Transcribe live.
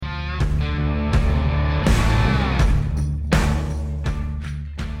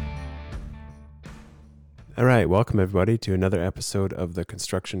All right, welcome everybody to another episode of the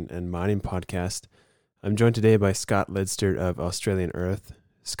Construction and Mining Podcast. I'm joined today by Scott Lidster of Australian Earth.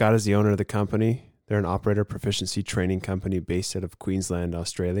 Scott is the owner of the company. They're an operator proficiency training company based out of Queensland,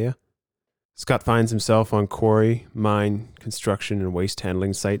 Australia. Scott finds himself on quarry, mine, construction, and waste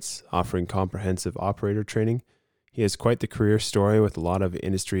handling sites, offering comprehensive operator training. He has quite the career story with a lot of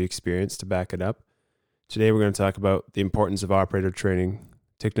industry experience to back it up. Today we're going to talk about the importance of operator training,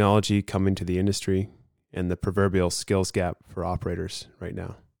 technology coming to the industry, and the proverbial skills gap for operators right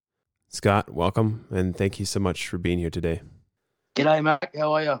now. Scott, welcome, and thank you so much for being here today. G'day, Mac.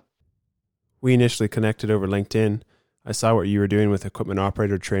 How are you? We initially connected over LinkedIn. I saw what you were doing with equipment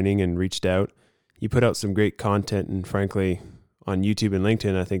operator training and reached out. You put out some great content, and frankly, on YouTube and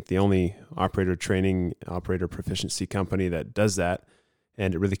LinkedIn, I think the only operator training, operator proficiency company that does that,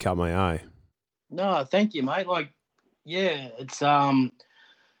 and it really caught my eye. No, thank you, mate. It's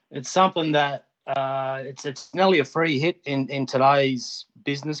something that it's nearly a free hit in today's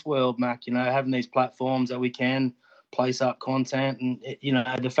business world, Mac. You know, having these platforms that we can place up content, and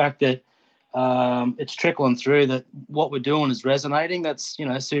the fact that it's trickling through, that what we're doing is resonating. That's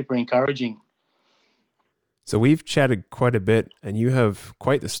super encouraging. So we've chatted quite a bit, and you have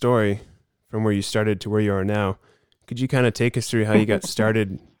quite the story from where you started to where you are now. Could you kind of take us through how you got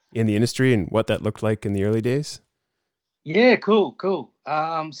started in the industry and what that looked like in the early days? Yeah, cool.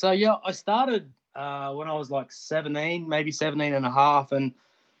 I started when I was like 17, maybe 17 and a half, and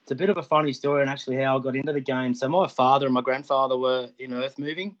it's a bit of a funny story and actually how I got into the game. So my father and my grandfather were in earth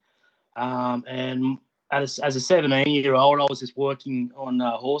moving, and as a 17-year-old, I was just working on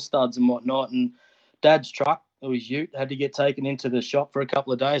horse studs and whatnot, and Dad's truck, it was ute, had to get taken into the shop for a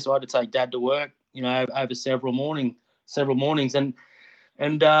couple of days, so I had to take Dad to work, over several mornings, and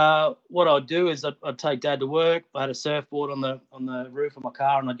what I'd do is I'd take Dad to work. I had a surfboard on the roof of my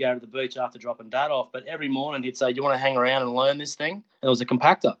car, and I'd go to the beach after dropping Dad off. But every morning he'd say, "Do you want to hang around and learn this thing?" It was a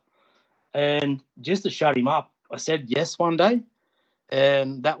compactor, and just to shut him up, I said yes one day,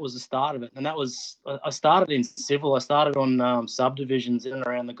 and that was the start of it. And I started in civil. I started on subdivisions in and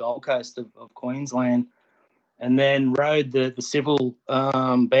around the Gold Coast of Queensland, and then rode the civil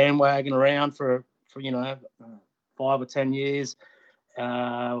bandwagon around for 5 or 10 years.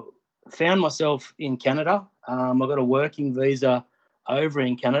 Found myself in Canada. I got a working visa over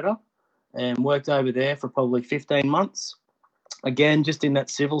in Canada and worked over there for probably 15 months. Again, just in that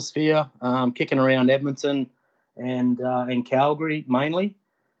civil sphere, kicking around Edmonton and Calgary mainly.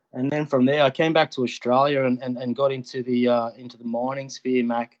 And then from there, I came back to Australia and got into the mining sphere,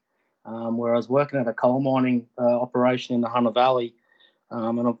 Mac, where I was working at a coal mining operation in the Hunter Valley.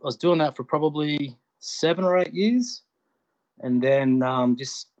 And I was doing that for probably 7 or 8 years. And then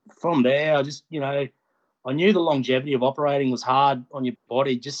just from there, I knew the longevity of operating was hard on your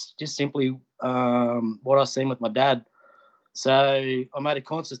body, just simply what I seen with my dad. So I made a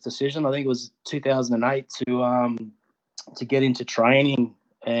conscious decision. I think it was 2008 to get into training,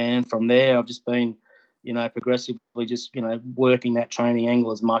 and from there I've just been, progressively just working that training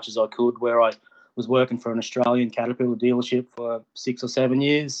angle as much as I could. Where I was working for an Australian Caterpillar dealership for 6 or 7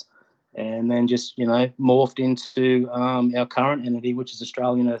 years. And then just, morphed into our current entity, which is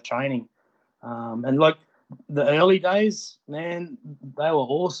Australian Earth Training. And like the early days, man, they were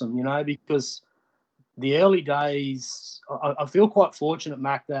awesome, because the early days, I feel quite fortunate,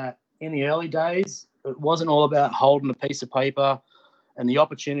 Mac, that in the early days, it wasn't all about holding a piece of paper and the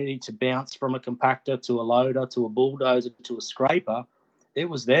opportunity to bounce from a compactor to a loader to a bulldozer to a scraper. It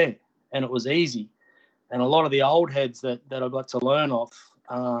was there and it was easy. And a lot of the old heads that I got to learn off,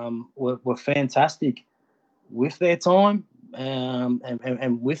 were fantastic with their time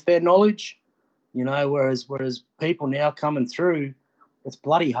and with their knowledge, whereas people now coming through, it's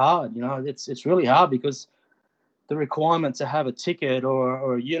bloody hard. It's really hard because the requirement to have a ticket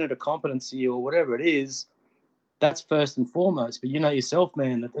or a unit of competency or whatever it is, that's first and foremost. But you know yourself,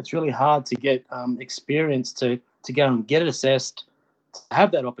 man, that it's really hard to get experience to go and get it assessed, to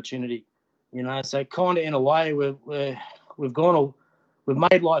have that opportunity. So kind of in a way we've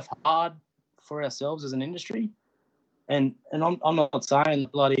made life hard for ourselves as an industry, and I'm not saying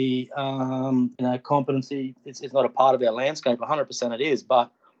bloody competency is not a part of our landscape. 100% it is, but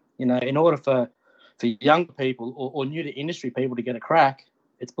in order for young people or new to industry people to get a crack,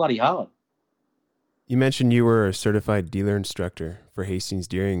 it's bloody hard. You mentioned you were a certified dealer instructor for Hastings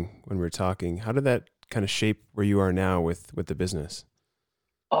Deering when we were talking. How did that kind of shape where you are now with the business?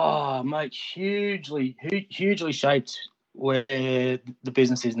 Oh, mate, hugely shaped where the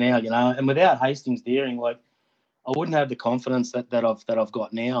business is now, and without Hastings Deering, like, I wouldn't have the confidence that I've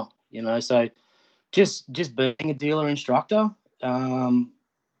got now, So just being a dealer instructor,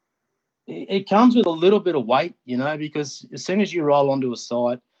 it comes with a little bit of weight, because as soon as you roll onto a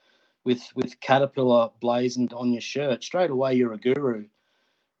site with Caterpillar blazoned on your shirt, straight away you're a guru.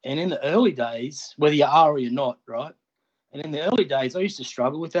 And in the early days, whether you are or you're not, right? And in the early days, I used to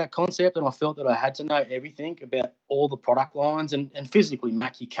struggle with that concept, and I felt that I had to know everything about all the product lines. And physically,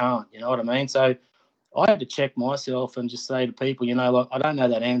 Mac, you can't, you know what I mean? So I had to check myself and just say to people, like, I don't know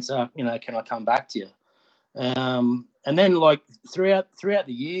that answer, can I come back to you? And then, like, throughout the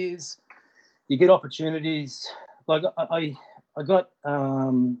years, you get opportunities. Like, I got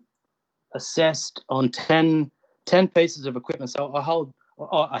assessed on 10 pieces of equipment. So I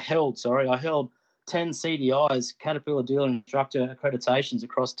held 10 CDIs, Caterpillar Dealer Instructor accreditations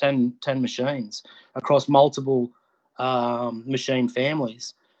across 10 machines, across multiple machine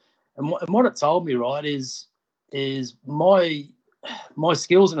families. And what it told me, right, is my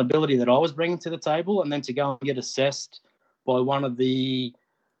skills and ability that I was bringing to the table, and then to go and get assessed by one of the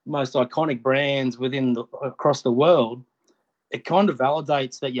most iconic brands across the world, it kind of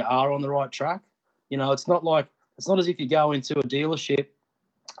validates that you are on the right track. It's not as if you go into a dealership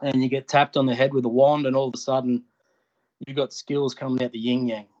and you get tapped on the head with a wand and all of a sudden you've got skills coming out the yin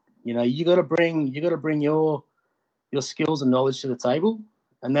yang. You got to bring your skills and knowledge to the table,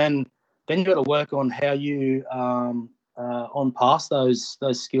 and then you got to work on how you on past those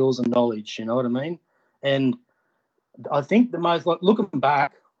skills and knowledge. You know what I mean? And I think looking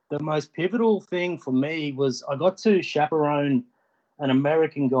back, the most pivotal thing for me was I got to chaperone an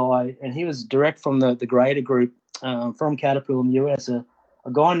American guy, and he was direct from the Grader Group from Caterpillar in the US, a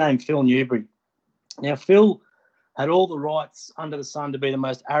guy named Phil Newbury. Now, Phil had all the rights under the sun to be the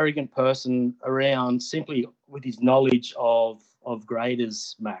most arrogant person around, simply with his knowledge of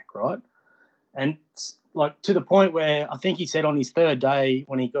graders, Mac, right? And like, to the point where I think he said on his third day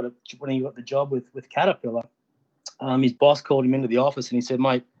when he got the job with Caterpillar, his boss called him into the office and he said,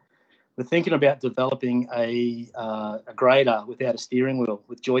 "Mate, we're thinking about developing a grader without a steering wheel,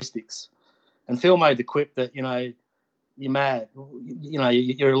 with joysticks." And Phil made the quip that, you're mad,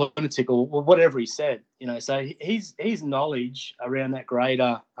 you're a lunatic, or whatever he said. So his knowledge around that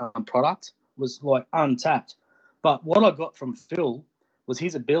grader product was like untapped. But what I got from Phil was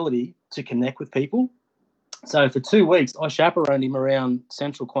his ability to connect with people. So for 2 weeks, I chaperoned him around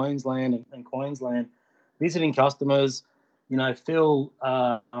central Queensland and Queensland, visiting customers, Phil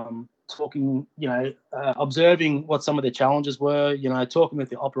talking, observing what some of their challenges were, talking with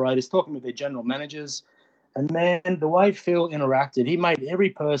the operators, talking with their general managers. And, man, the way Phil interacted, he made every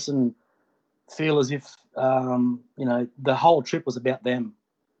person feel as if, the whole trip was about them,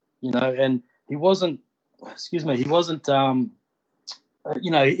 and he wasn't,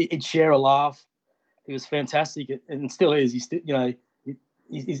 he'd share a laugh. He was fantastic, and still is.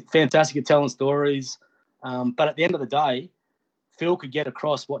 He's fantastic at telling stories. But at the end of the day, Phil could get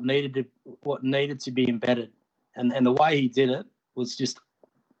across what needed to be embedded, and the way he did it was just,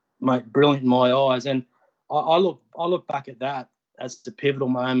 mate, brilliant in my eyes. And I look back at that as the pivotal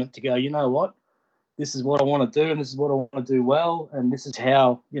moment to go, you know what, this is what I want to do, and this is what I want to do well, and this is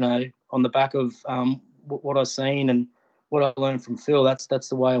how, on the back of what I've seen and what I learned from Phil, that's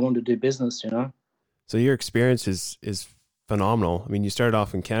the way I want to do business. So your experience is phenomenal. I mean, you started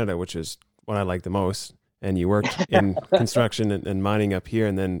off in Canada, which is what I like the most, and you worked in construction and mining up here,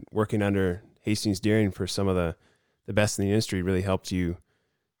 and then working under Hastings Deering for some of the best in the industry really helped you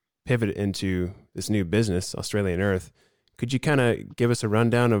pivot into this new business, Australian Earth. Could you kind of give us a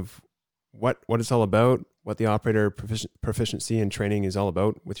rundown of what it's all about, what the operator proficiency and training is all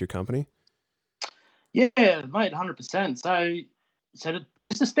about with your company? Yeah, mate, 100%. So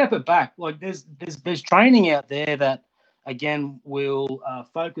just to step it back, like there's training out there that, again, will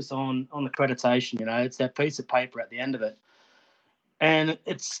focus on accreditation. It's that piece of paper at the end of it. And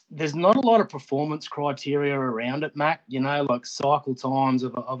there's not a lot of performance criteria around it, Mac, like cycle times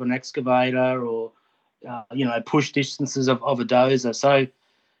of an excavator, or, push distances of a dozer. So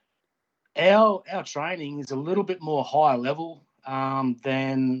our training is a little bit more higher level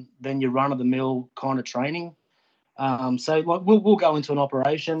than your run-of-the-mill kind of training. So like we'll go into an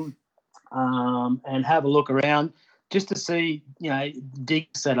operation and have a look around just to see,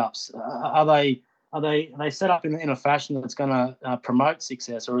 dig setups. Are they set up in a fashion that's going to promote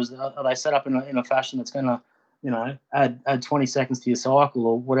success, or are they set up in a fashion that's going to, add 20 seconds to your cycle,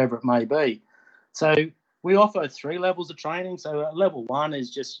 or whatever it may be? So we offer 3 levels of training. So level 1 is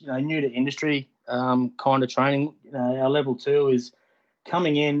just, new to industry kind of training. Our level 2 is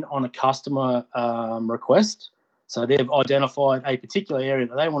coming in on a customer request. So they've identified a particular area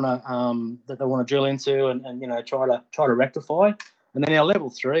that they want to drill into and try to rectify. And then our level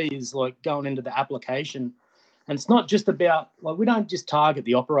 3 is like going into the application And it's not just about, like, we don't just target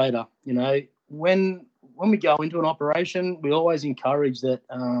the operator. You know, when we go into an operation, we always encourage that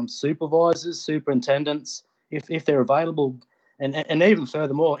supervisors, superintendents, if they're available, and even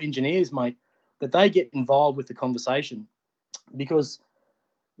furthermore, engineers, mate, that they get involved with the conversation. Because,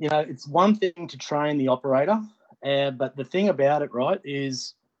 you know, it's one thing to train the operator, but the thing about it, right,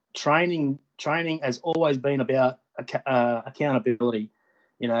 is training has always been about accountability.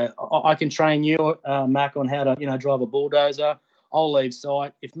 You know, I can train you, Mac, on how to, you know, drive a bulldozer. I'll leave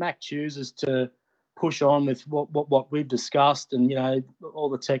site. If Mac chooses to push on with what we've discussed and, you know, all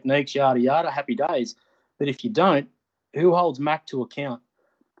the techniques, yada, yada, happy days. But if you don't, who holds Mac to account?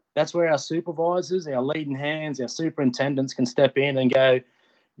 That's where our supervisors, our leading hands, our superintendents can step in and go,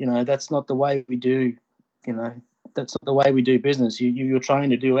 you know, that's not the way we do, you know, that's not the way we do business. You're trying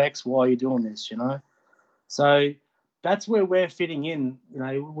to do X, why are you doing this, you know? So that's where we're fitting in. You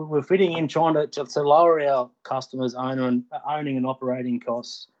know, we're fitting in trying to lower our customers' owning and operating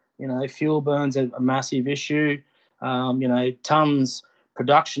costs. You know, fuel burn's a massive issue. You know, tons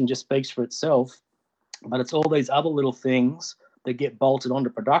production just speaks for itself, but it's all these other little things that get bolted onto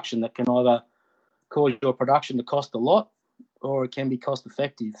production that can either cause your production to cost a lot or it can be cost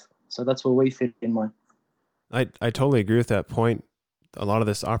effective. So that's where we fit in, mate. I totally agree with that point. A lot of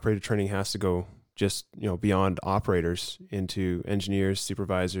this operator training has to go just, you know, beyond operators into engineers,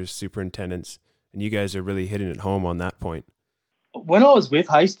 supervisors, superintendents, and you guys are really hitting it home on that point. When I was with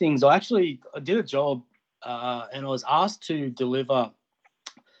Hastings, I did a job and I was asked to deliver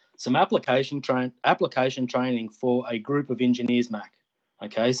some application training for a group of engineers, Mac.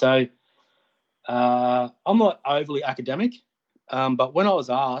 Okay, so I'm not overly academic, but when I was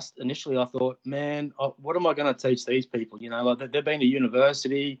asked initially, I thought, man, what am I going to teach these people? You know, like they've been to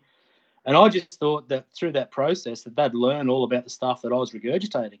university, and I just thought that through that process that they'd learn all about the stuff that I was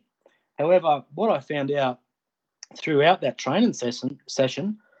regurgitating. However, what I found out throughout that training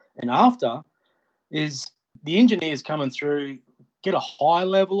session and after is the engineers coming through get a high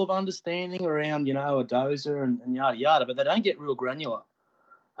level of understanding around, you know, a dozer and yada yada, but they don't get real granular.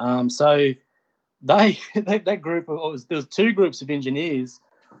 So that group there was two groups of engineers.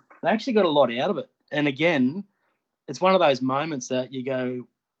 They actually got a lot out of it. And again, it's one of those moments that you go,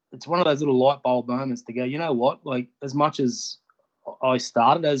 it's one of those little light bulb moments to go, you know what? Like, as much as I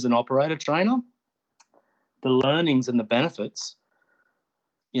started as an operator trainer, the learnings and the benefits,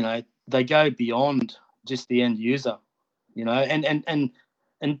 you know, they go beyond just the end user, you know, and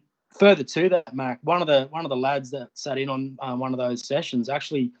further to that, Mac, one of the lads that sat in on one of those sessions,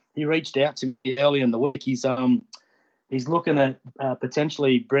 actually, he reached out to me early in the week. He's looking at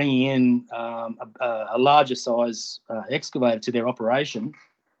potentially bringing in a larger size excavator to their operation,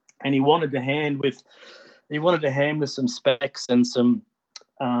 and he wanted to hand with some specs and some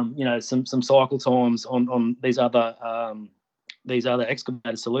you know, some cycle times on these other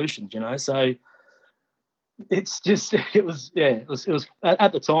excavator solutions, you know. So it's just it was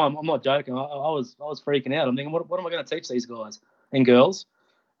at the time, I'm not joking, I was freaking out. I'm thinking, what am I going to teach these guys and girls?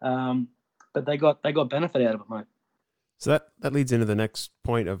 But they got benefit out of it, mate. So that leads into the next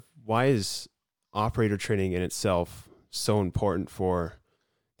point of why is operator training in itself so important for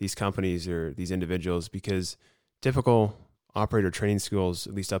these companies or these individuals? Because typical operator training schools,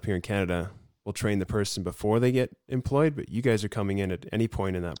 at least up here in Canada, will train the person before they get employed, but you guys are coming in at any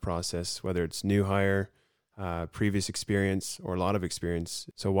point in that process, whether it's new hire, previous experience, or a lot of experience.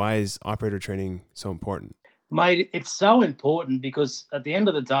 So why is operator training so important? Mate, it's so important because at the end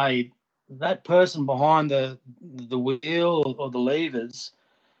of the day, that person behind the wheel or the levers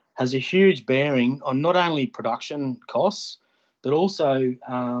has a huge bearing on not only production costs, but also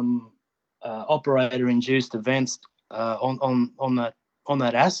operator-induced events on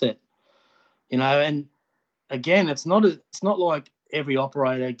that asset. You know, and again, it's not like every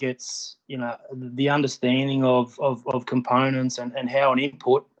operator gets, you know, the understanding of components and how an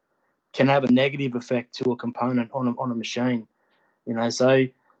input can have a negative effect to a component on a machine. You know, so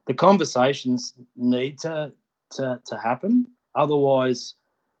the conversations need to happen. Otherwise,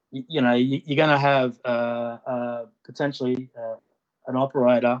 you know, you're going to have potentially an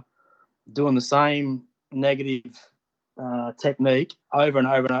operator doing the same negative technique over and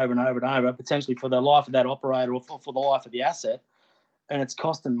over and over and over and over, potentially for the life of that operator or for the life of the asset, and it's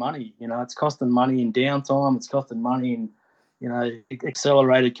costing money. You know, it's costing money in downtime. It's costing money in, you know,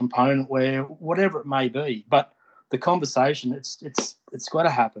 accelerated component wear, whatever it may be. But the conversation, it's got to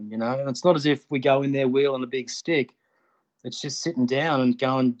happen. You know, and it's not as if we go in there wheeling a big stick. It's just sitting down and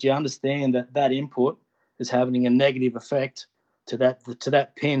going, do you understand that input is having a negative effect to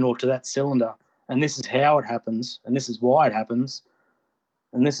that pin or to that cylinder? And this is how it happens, and this is why it happens,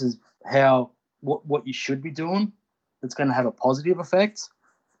 and this is how what you should be doing that's going to have a positive effect.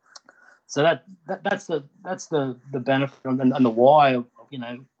 So that's the benefit and the why of,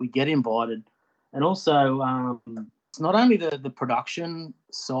 we get invited. And also it's not only the production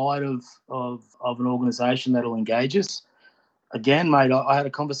side of an organisation that'll engage us. Again, mate, I had a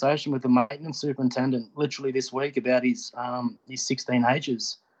conversation with the maintenance superintendent literally this week about his 16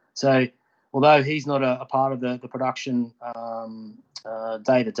 H's. So although he's not a part of the production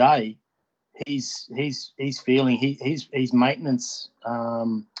day to day, he's feeling his maintenance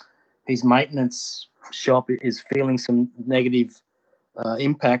his maintenance shop is feeling some negative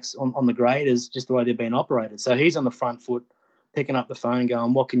impacts on the graders, just the way they're being operated. So he's on the front foot, picking up the phone,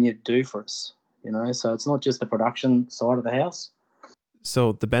 going, "What can you do for us?" So it's not just the production side of the house.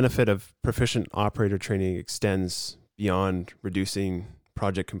 So the benefit of proficient operator training extends beyond reducing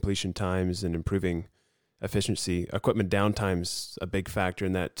project completion times and improving efficiency. Equipment downtime's a big factor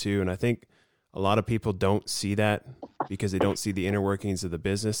in that too. And I think a lot of people don't see that because they don't see the inner workings of the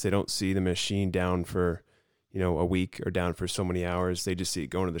business. They don't see the machine down for, a week or down for so many hours. They just see it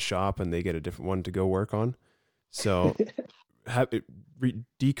going to the shop and they get a different one to go work on. So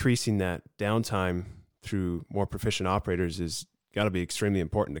decreasing that downtime through more proficient operators is got to be extremely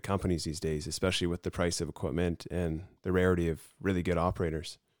important to companies these days, especially with the price of equipment and the rarity of really good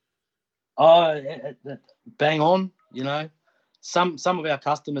operators. Bang on. Some of our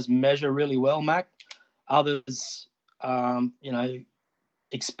customers measure really well, Mac. Others,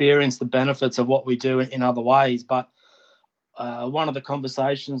 experience the benefits of what we do in other ways. But one of the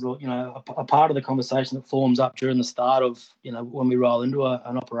conversations, or a part of the conversation that forms up during the start of when we roll into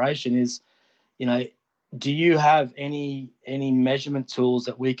an operation is, do you have any measurement tools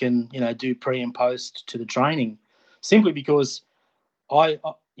that we can do pre and post to the training? Simply because I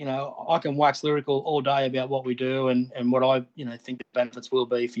can wax lyrical all day about what we do and what I think the benefits will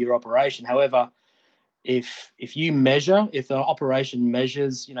be for your operation. However, if you measure, if the operation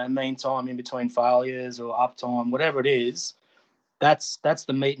measures, mean time in between failures or uptime, whatever it is, that's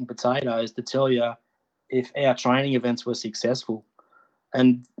the meat and potatoes to tell you if our training events were successful.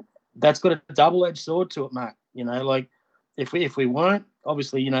 And that's got a double-edged sword to it, Matt. Like if we weren't,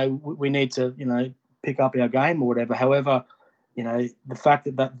 obviously, we need to, pick up our game or whatever. However, the fact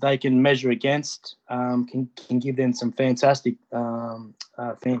that they can measure against can give them some fantastic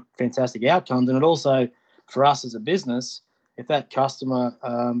fantastic outcomes. And it also, for us as a business, if that customer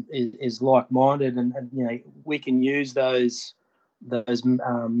is like-minded and we can use those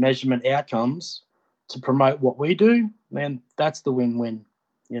measurement outcomes to promote what we do, man, that's the win-win.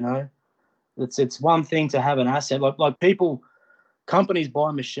 It's one thing to have an asset like companies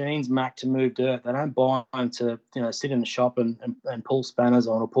buy machines, Mac, to move dirt. They don't buy them to sit in the shop and pull spanners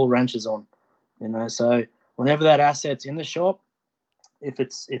on or pull wrenches on. So whenever that asset's in the shop, if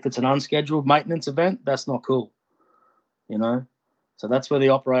it's an unscheduled maintenance event, that's not cool. So that's where the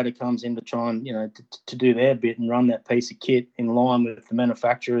operator comes in to try and to do their bit and run that piece of kit in line with the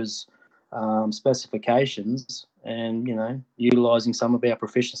manufacturer's specifications and utilizing some of our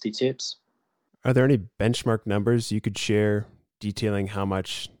proficiency tips. Are there any benchmark numbers you could share detailing how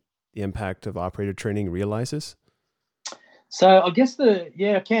much the impact of operator training realizes? So I guess I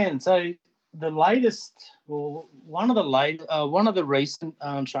can. So the latest, or one of the recent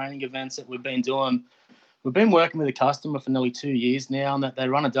training events that we've been doing, we've been working with a customer for nearly 2 years now, and that they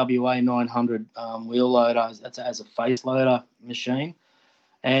run a WA 900 wheel loader as a face loader machine.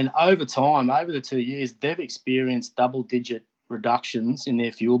 And over time, over the 2 years, they've experienced double-digit reductions in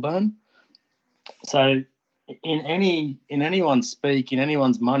their fuel burn. So in anyone's speak, in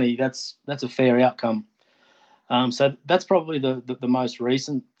anyone's money, that's a fair outcome. So that's probably the most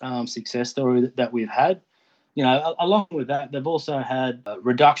recent success story that we've had. Along with that, they've also had a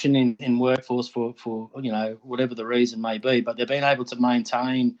reduction in workforce for whatever the reason may be, but they've been able to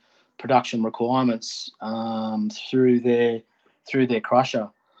maintain production requirements through their crusher.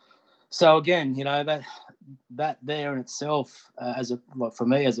 So again, that there in itself, for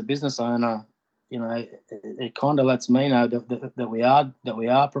me as a business owner, it kind of lets me know that we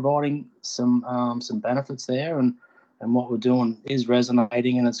are providing some benefits there, and what we're doing is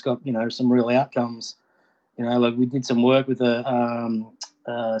resonating, and it's got some real outcomes. Like we did some work with a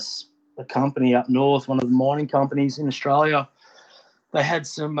company up north, one of the mining companies in Australia. They had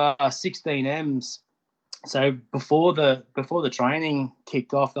some 16Ms. So before the training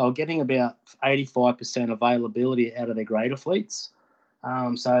kicked off, they were getting about 85% availability out of their grader fleets.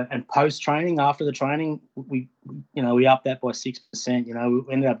 And post training, after the training, we upped that by 6%.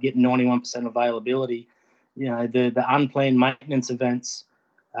 We ended up getting 91% availability. The unplanned maintenance events,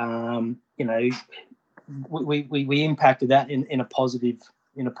 we impacted that in a positive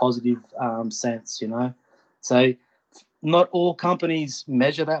in a positive sense, So not all companies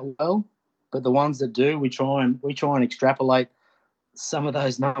measure that well, but the ones that do, we try and extrapolate some of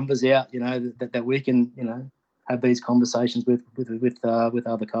those numbers out, that we can, have these conversations with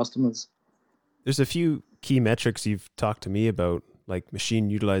other customers. There's a few key metrics you've talked to me about, like machine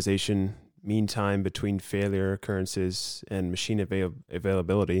utilization, mean time between failure occurrences, and machine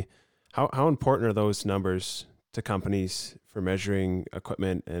availability. How important are those numbers to companies for measuring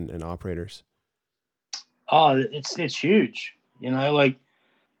equipment and operators? Oh, it's huge. Like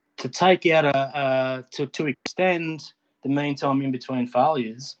to take out to extend the mean time in between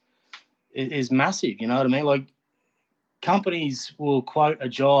failures is massive. You know what I mean? Like companies will quote a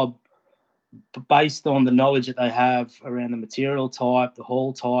job based on the knowledge that they have around the material type, the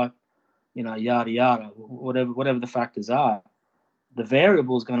haul type, yada yada, whatever the factors are. The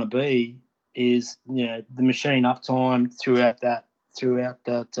variable is going to be is the machine uptime throughout that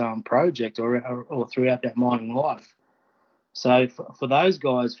project or throughout that mining life. So for those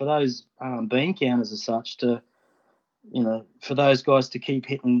guys, for those bean counters as such, for those guys to keep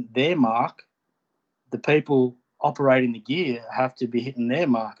hitting their mark, the people operating the gear have to be hitting their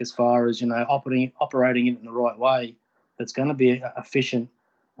mark as far as operating it in the right way. That's going to be efficient,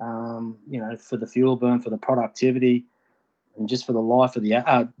 for the fuel burn, for the productivity, and just for the life of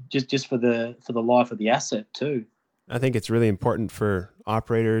the just for the life of the asset too. I think it's really important for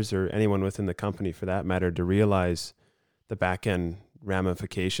operators or anyone within the company, for that matter, to realize the back end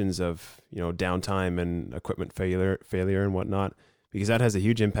ramifications of downtime and equipment failure and whatnot, because that has a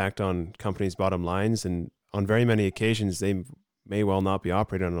huge impact on companies' bottom lines, and on very many occasions they may well not be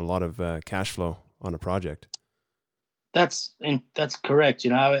operating on a lot of cash flow on a project. That's correct,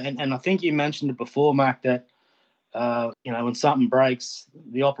 and I think you mentioned it before, Mac, that when something breaks,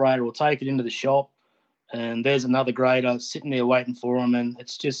 the operator will take it into the shop, and there's another grader sitting there waiting for them, and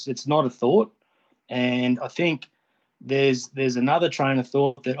it's not a thought. And I think there's another train of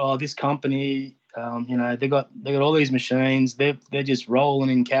thought that this company, they got all these machines, they're just rolling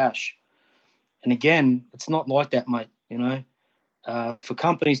in cash. And again, it's not like that, mate. For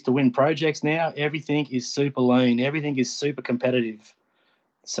companies to win projects now, everything is super lean, everything is super competitive.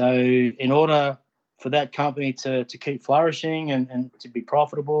 So in order for that company to keep flourishing and to be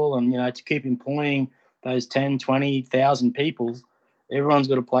profitable and to keep employing those 10, 20,000 people, everyone's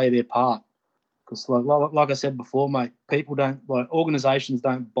got to play their part. Because like I said before, mate, organizations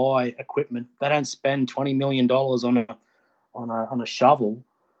don't buy equipment. They don't spend $20 million on a shovel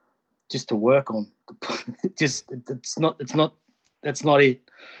just to work on. That's not it.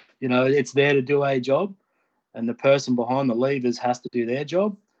 It's there to do a job, and the person behind the levers has to do their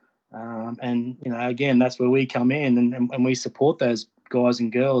job. And again, that's where we come in and we support those guys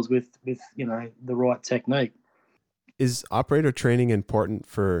and girls with the right technique. Is operator training important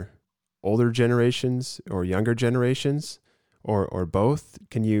for older generations or younger generations, or both?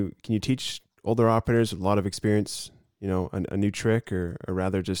 Can you teach older operators with a lot of experience, a new trick, or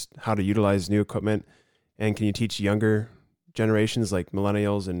rather just how to utilize new equipment? And can you teach younger generations like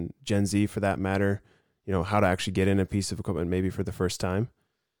millennials and Gen Z, for that matter, how to actually get in a piece of equipment maybe for the first time?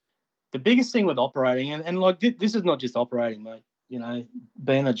 The biggest thing with operating, and like this is not just operating, mate,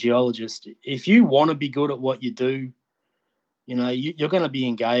 being a geologist, if you want to be good at what you do, you're going to be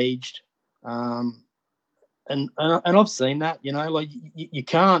engaged. And I've seen that, like you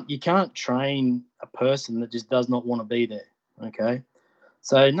can't train a person that just does not want to be there. Okay.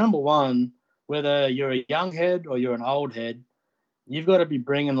 So number one, whether you're a young head or you're an old head, you've got to be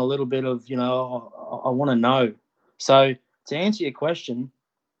bringing a little bit of, I want to know. So to answer your question,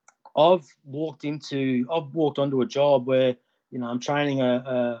 I've walked onto a job where, I'm training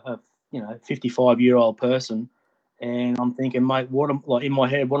a 55-year-old person, and I'm thinking, mate, in my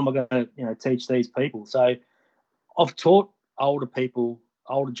head, what am I going to, teach these people? So I've taught older people,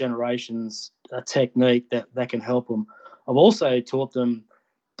 older generations, a technique that can help them. I've also taught them,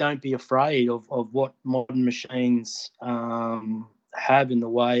 don't be afraid of what modern machines have in the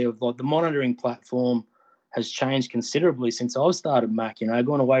way of, like, the monitoring platform has changed considerably since I've started Mac,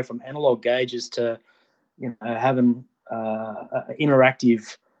 going away from analog gauges to, having an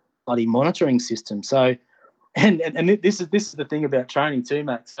interactive bloody monitoring system. So, and this is the thing about training too,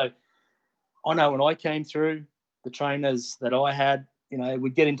 Mac. So I know when I came through, the trainers that I had,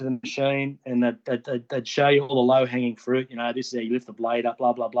 we'd get into the machine and they'd show you all the low-hanging fruit. This is how you lift the blade up,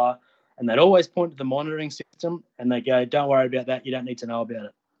 blah, blah, blah. And they'd always point to the monitoring system and they go, don't worry about that. You don't need to know about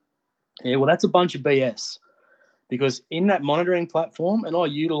it. Yeah, well, that's a bunch of BS, because in that monitoring platform, and I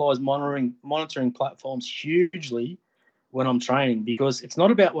utilize monitoring platforms hugely when I'm training, because it's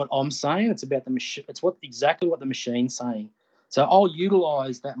not about what I'm saying, it's about the machine. It's exactly what the machine's saying. So I'll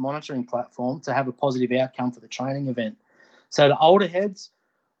utilize that monitoring platform to have a positive outcome for the training event. So the older heads,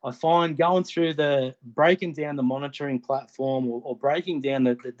 I find going through breaking down the monitoring platform or breaking down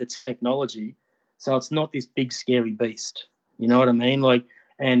the technology, so it's not this big scary beast. You know what I mean? Like,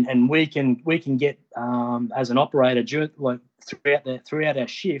 and we can get as an operator throughout our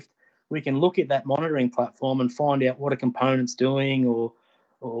shift, we can look at that monitoring platform and find out what a component's doing, or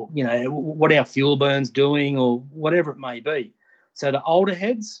what our fuel burn's doing, or whatever it may be. So the older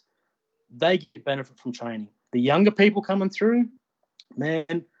heads, they get benefit from training. The younger people coming through,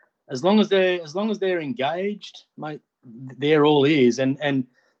 man, as long as they're engaged, mate, they're all ears. And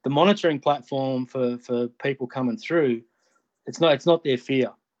the monitoring platform for people coming through, it's not their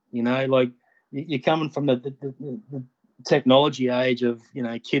fear. Like, you're coming from the technology age of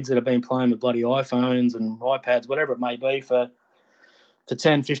kids that have been playing with bloody iPhones and iPads, whatever it may be, for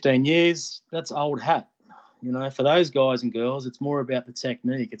 10, 15 years. That's old hat. For those guys and girls, it's more about the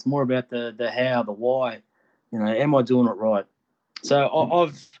technique. It's more about the how, the why. Am I doing it right?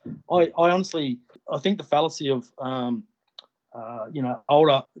 So I honestly, I think the fallacy of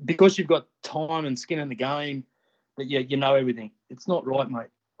older, because you've got time and skin in the game, that you know everything. It's not right, mate.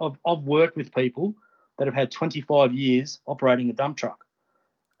 I've worked with people that have had 25 years operating a dump truck,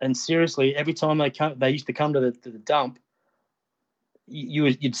 and seriously, every time they used to come to the dump,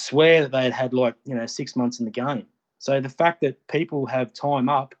 you'd swear that they had 6 months in the game. So the fact that people have time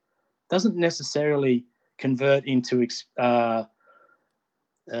up doesn't necessarily convert into I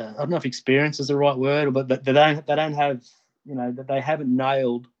don't know if experience is the right word, but they don't have, that they haven't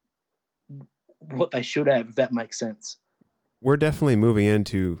nailed what they should have, if that makes sense. We're definitely moving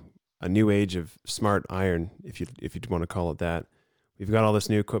into a new age of smart iron, if you'd want to call it that. We've got all this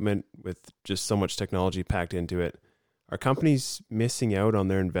new equipment with just so much technology packed into it. Are companies missing out on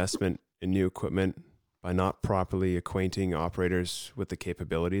their investment in new equipment by not properly acquainting operators with the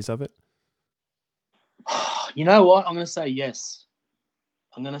capabilities of it? You know what? I'm going to say yes.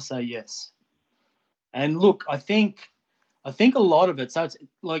 And look, I think a lot of it. So it's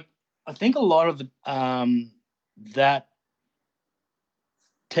like, I think a lot of that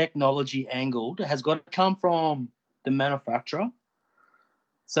technology angled has got to come from the manufacturer.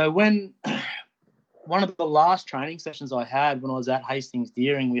 So when one of the last training sessions I had when I was at Hastings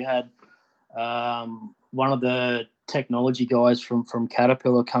Deering, we had one of the technology guys from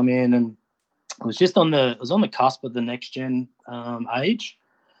Caterpillar come in, and it was on the cusp of the next gen age,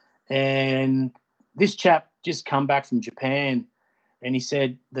 and this chap just come back from Japan, and he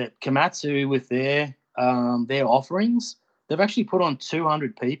said that Komatsu, with their offerings, they've actually put on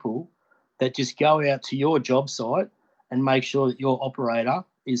 200 people that just go out to your job site and make sure that your operator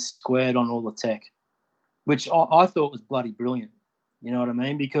is squared on all the tech, which I thought was bloody brilliant. You know what I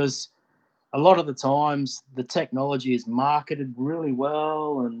mean? Because a lot of the times the technology is marketed really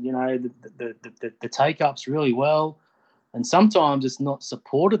well, and the take-up's really well, and sometimes it's not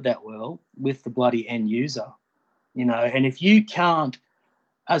supported that well with the bloody end user. And if you can't,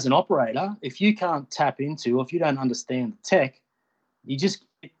 as an operator, if you can't tap into, or if you don't understand the tech, you just,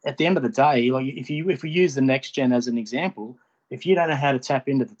 at the end of the day, like if we use the next gen as an example, if you don't know how to tap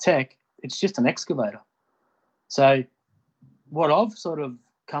into the tech, it's just an excavator. So what I've sort of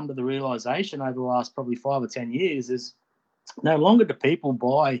come to the realization over the last probably 5 or 10 years is no longer do people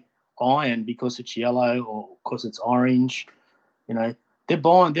buy iron because it's yellow or because it's orange. They're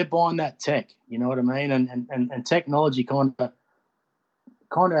buying that tech. You know what I mean? And technology kind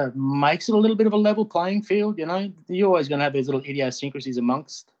of makes it a little bit of a level playing field. You're always going to have these little idiosyncrasies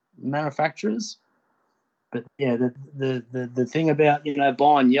amongst manufacturers. But yeah, the thing about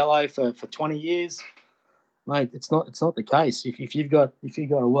buying yellow for 20 years, mate, it's not the case. If you've got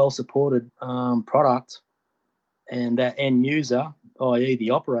a well supported product, and that end user, i.e. the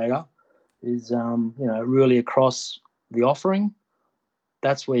operator, is really across the offering,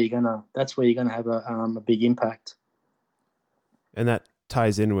 that's where you're gonna have a big impact. And that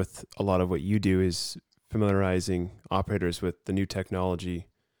ties in with a lot of what you do, is familiarizing operators with the new technology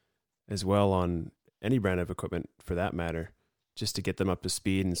as well, on any brand of equipment for that matter, just to get them up to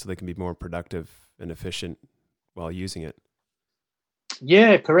speed and so they can be more productive and efficient while using it.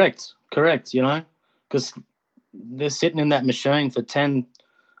 Yeah, correct. Because they're sitting in that machine for 10,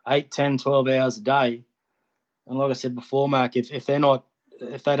 12 hours a day. And like I said before, Mark, if they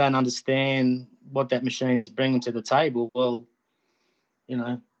don't understand what that machine is bringing to the table, well,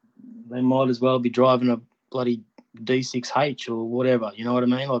 they might as well be driving a bloody D6H or whatever. You know what I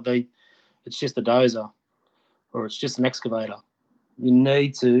mean? Like it's just a dozer, or it's just an excavator. You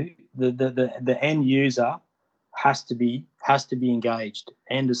need to, the end user has to be engaged.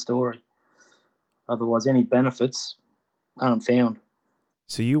 End of story. Otherwise, any benefits found.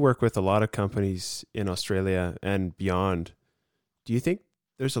 So you work with a lot of companies in Australia and beyond. Do you think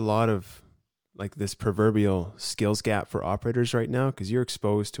there's a lot of like this proverbial skills gap for operators right now? Because you're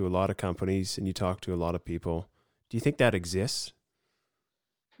exposed to a lot of companies and you talk to a lot of people. Do you think that exists?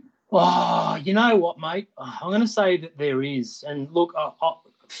 Oh, you know what, mate? I'm going to say that there is. And look,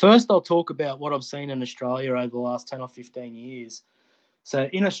 first I'll talk about what I've seen in Australia over the last 10 or 15 years. So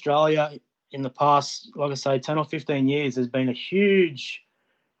in Australia, in the past, like I say, 10 or 15 years, there's been a huge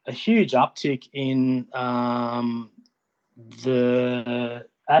uptick in the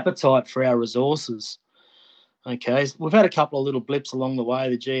appetite for our resources. Okay, we've had a couple of little blips along the way,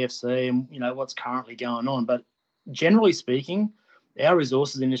 the GFC and what's currently going on, but generally speaking, our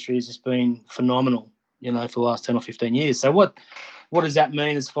resources industry has just been phenomenal, for the last 10 or 15 years. So what does that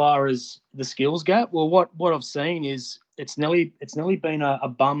mean as far as the skills gap? Well, what I've seen is it's nearly been a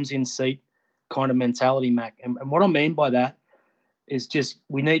bums in seat kind of mentality, Mac. And what I mean by that is just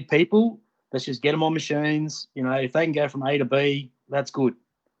we need people. Let's just get them on machines. If they can go from A to B, that's good.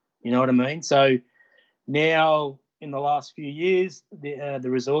 You know what I mean? So now, in the last few years, the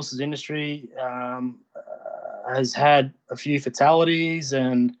resources industry has had a few fatalities,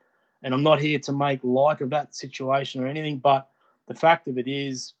 and I'm not here to make light of that situation or anything, but the fact of it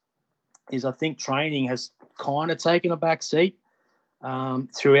is I think training has kind of taken a back seat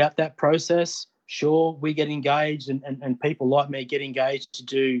throughout that process. Sure, we get engaged, and people like me get engaged to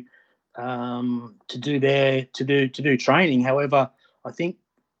do training. However, I think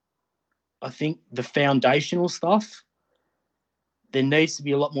the foundational stuff, there needs to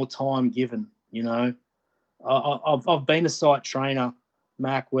be a lot more time given. I've been a site trainer,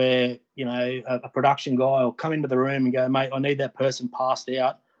 Mac, where a production guy will come into the room and go, mate, I need that person passed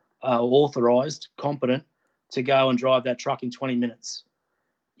out, authorised, competent to go and drive that truck in 20 minutes.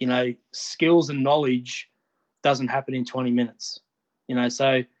 Skills and knowledge doesn't happen in 20 minutes.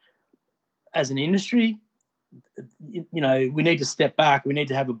 So as an industry, we need to step back. We need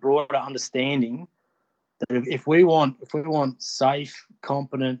to have a broader understanding that if we want safe,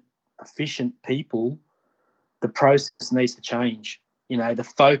 competent, efficient people, the process needs to change.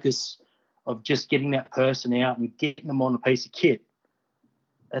 The focus of just getting that person out and getting them on a piece of kit,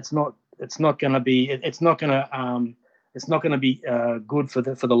 it's not going to be good for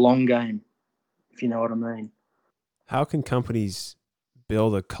the long game, if you know what I mean. How can companies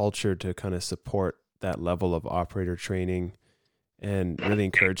build a culture to kind of support that level of operator training and really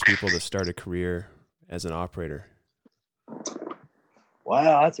encourage people to start a career as an operator?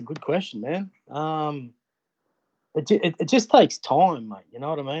 Wow, that's a good question, man. It just takes time, mate. You know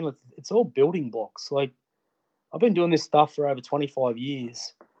what I mean? It's all building blocks. Like, I've been doing this stuff for over 25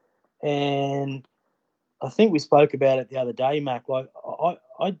 years, and I think we spoke about it the other day, Mac. Like,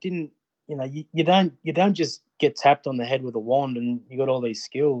 I didn't, you don't just get tapped on the head with a wand and you got all these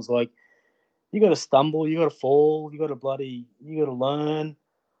skills. Like, you got to stumble, you got to fall, you got to learn.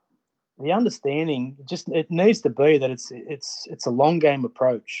 The understanding it needs to be that it's a long game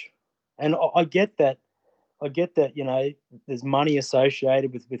approach, and I get that. There's money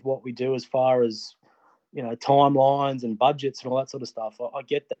associated with what we do as far as timelines and budgets and all that sort of stuff. I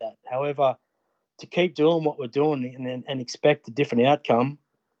get that. However, to keep doing what we're doing and expect a different outcome,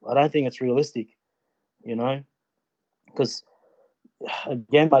 I don't think it's realistic. Because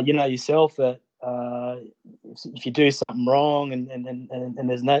again, but yourself that if you do something wrong and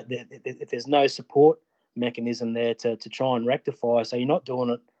there's no support mechanism there to try and rectify, so you're not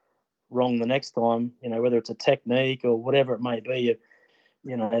doing it wrong the next time, whether it's a technique or whatever it may be,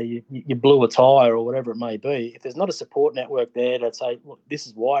 you blew a tire or whatever it may be. If there's not a support network there that say, look, this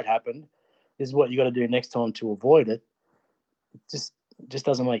is why it happened, this is what you got to do next time to avoid it, it just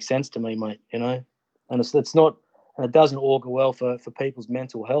doesn't make sense to me, mate. And it's not, and it doesn't augur well for people's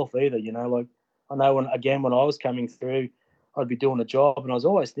mental health either. Like, I know when I was coming through, I'd be doing a job and I was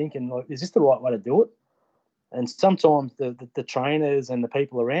always thinking, like, is this the right way to do it? And sometimes the trainers and the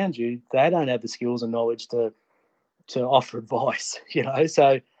people around you, they don't have the skills and knowledge to offer advice,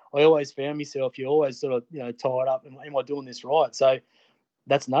 So I always found myself, you always sort of, tied up, am I doing this right? So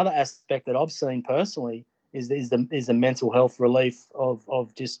that's another aspect that I've seen personally is the mental health relief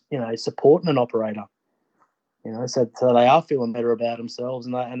of just, supporting an operator. So they are feeling better about themselves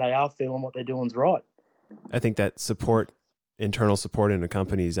and they are feeling what they're doing is right. I think that internal support in a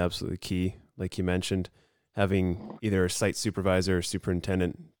company is absolutely key. Like you mentioned, having either a site supervisor or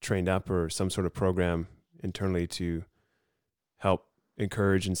superintendent trained up or some sort of program internally to help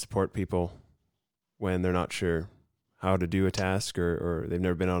encourage and support people when they're not sure how to do a task or they've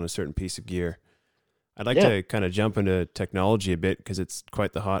never been on a certain piece of gear. I'd like to kind of jump into technology a bit because it's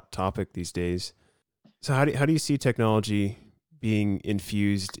quite the hot topic these days. So how do you see technology being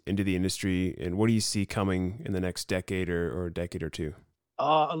infused into the industry, and what do you see coming in the next decade or a decade or two?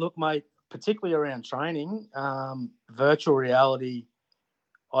 Look, mate, particularly around training, virtual reality,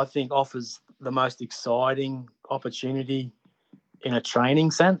 I think, offers the most exciting opportunity in a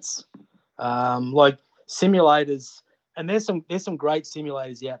training sense. Like simulators, and there's some great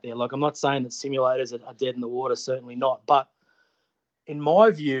simulators out there. Like, I'm not saying that simulators are dead in the water, certainly not. But in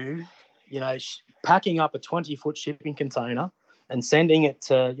my view, packing up a 20-foot shipping container and sending it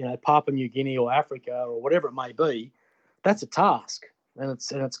to Papua New Guinea or Africa or whatever it may be, that's a task, and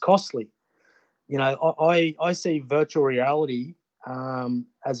it's costly. I see virtual reality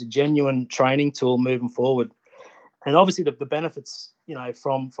as a genuine training tool moving forward. And obviously the benefits,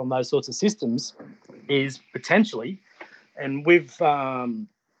 from those sorts of systems is potentially, and we've been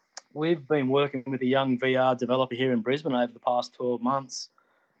working with a young VR developer here in Brisbane over the past 12 months.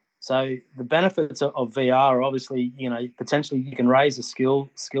 So the benefits of VR are obviously, potentially you can raise the skill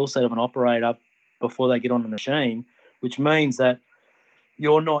set of an operator before they get on the machine, which means that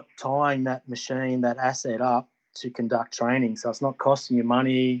you're not tying that machine, that asset up to conduct training. So it's not costing you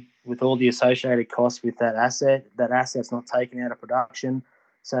money with all the associated costs with that asset. That asset's not taken out of production.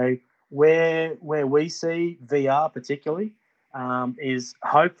 So where we see VR particularly is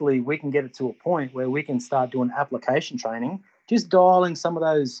hopefully we can get it to a point where we can start doing application training, just dialing some of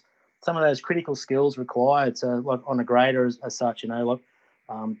those critical skills required. So like on a grader as such, bringing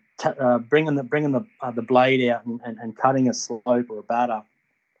the blade out and cutting a slope or a batter.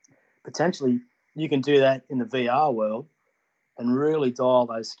 Potentially, you can do that in the VR world and really dial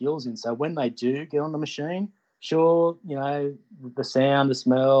those skills in. So when they do get on the machine, sure, the sound, the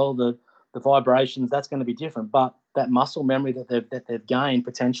smell, the vibrations, that's going to be different. But that muscle memory that they've gained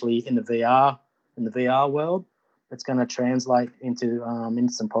potentially in the VR world, it's going to translate into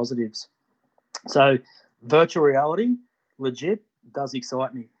some positives. So virtual reality, legit, does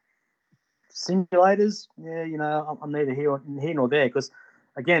excite me. Simulators, yeah, I'm neither here nor there, because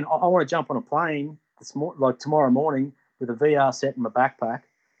again, I want to jump on a plane tomorrow morning with a VR set in my backpack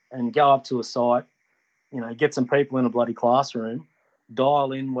and go up to a site, get some people in a bloody classroom,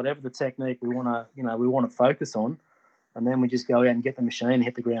 dial in whatever the technique we want to focus on, and then we just go out and get the machine and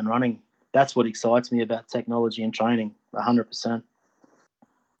hit the ground running. That's what excites me about technology and training, 100%.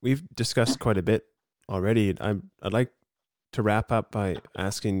 We've discussed quite a bit already. I'd like to wrap up by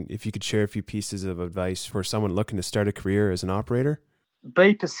asking if you could share a few pieces of advice for someone looking to start a career as an operator.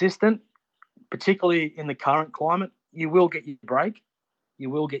 Be persistent, particularly in the current climate. You will get your break.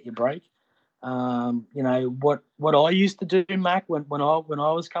 What I used to do, Mac, when I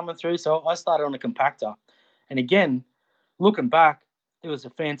was coming through. So I started on a compactor, and again, looking back, it was a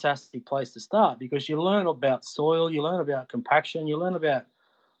fantastic place to start because you learn about soil, you learn about compaction, you learn about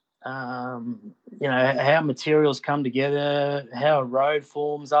how materials come together, how a road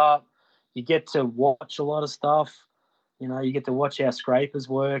forms up. You get to watch a lot of stuff. You get to watch how scrapers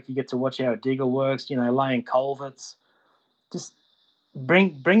work. You get to watch how a digger works, laying culverts. Just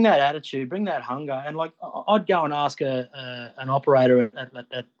bring that attitude, bring that hunger. And like, I'd go and ask an operator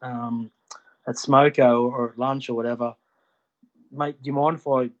at Smoko or at lunch or whatever, mate, do you mind if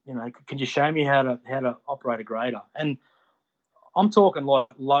could you show me how to operate a grader? And I'm talking like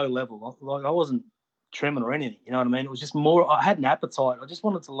low level. Like, I wasn't trimming or anything, you know what I mean? It was just more, I had an appetite. I just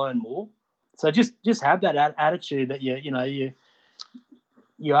wanted to learn more. So just have that attitude that you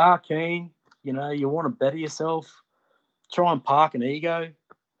are keen, you want to better yourself. Try and park an ego,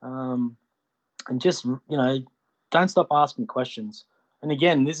 and just don't stop asking questions. And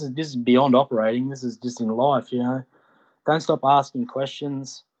again, this is beyond operating. This is just in life, Don't stop asking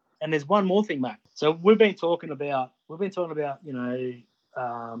questions. And there's one more thing, Matt. So we've been talking about how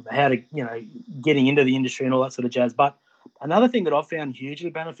to getting into the industry and all that sort of jazz. But another thing that I've found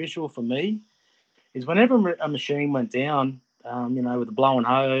hugely beneficial for me is whenever a machine went down, with a blowing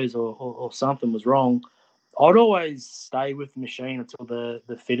hose or something was wrong, I'd always stay with the machine until the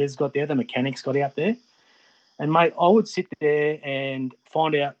fitters got there, the mechanics got out there. And, mate, I would sit there and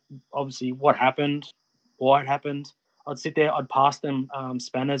find out, obviously, what happened, why it happened. I'd sit there, I'd pass them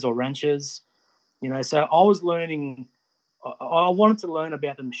spanners or wrenches, So I was learning, I wanted to learn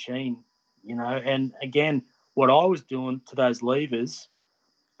about the machine, and, again, what I was doing to those levers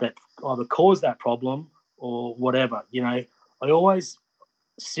that either caused that problem or whatever, I always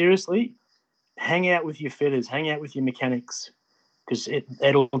seriously hang out with your fitters, hang out with your mechanics, because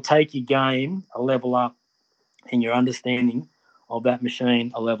it'll take your game a level up and your understanding of that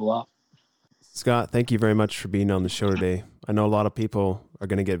machine a level up. Scott, thank you very much for being on the show today. I know a lot of people are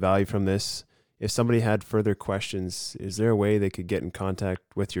going to get value from this. if somebody had further questions, is there a way they could get in contact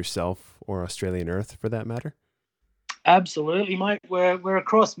with yourself or Australian Earth for that matter? Absolutely, mate. We're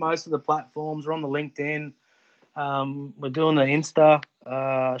across most of the platforms. We're on the LinkedIn. We're doing the Insta,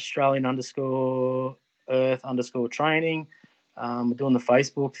 Australian_Earth_training. We're doing the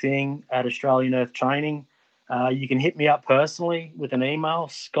Facebook thing at Australian Earth Training. You can hit me up personally with an email,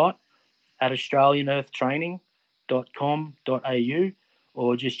 scott@australianearthtraining.com.au,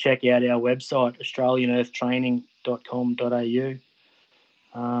 or just check out our website,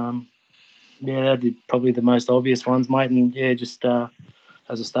 australianearthtraining.com.au. Yeah, that'd be probably the most obvious ones, mate. And yeah, just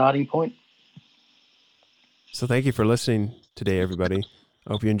as a starting point. So thank you for listening today, everybody.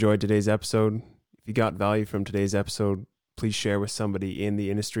 I hope you enjoyed today's episode. If you got value from today's episode, please share with somebody in the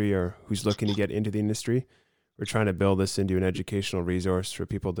industry or who's looking to get into the industry. We're trying to build this into an educational resource for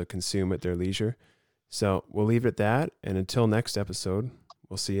people to consume at their leisure. So we'll leave it at that. And until next episode,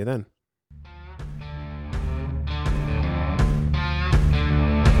 we'll see you then.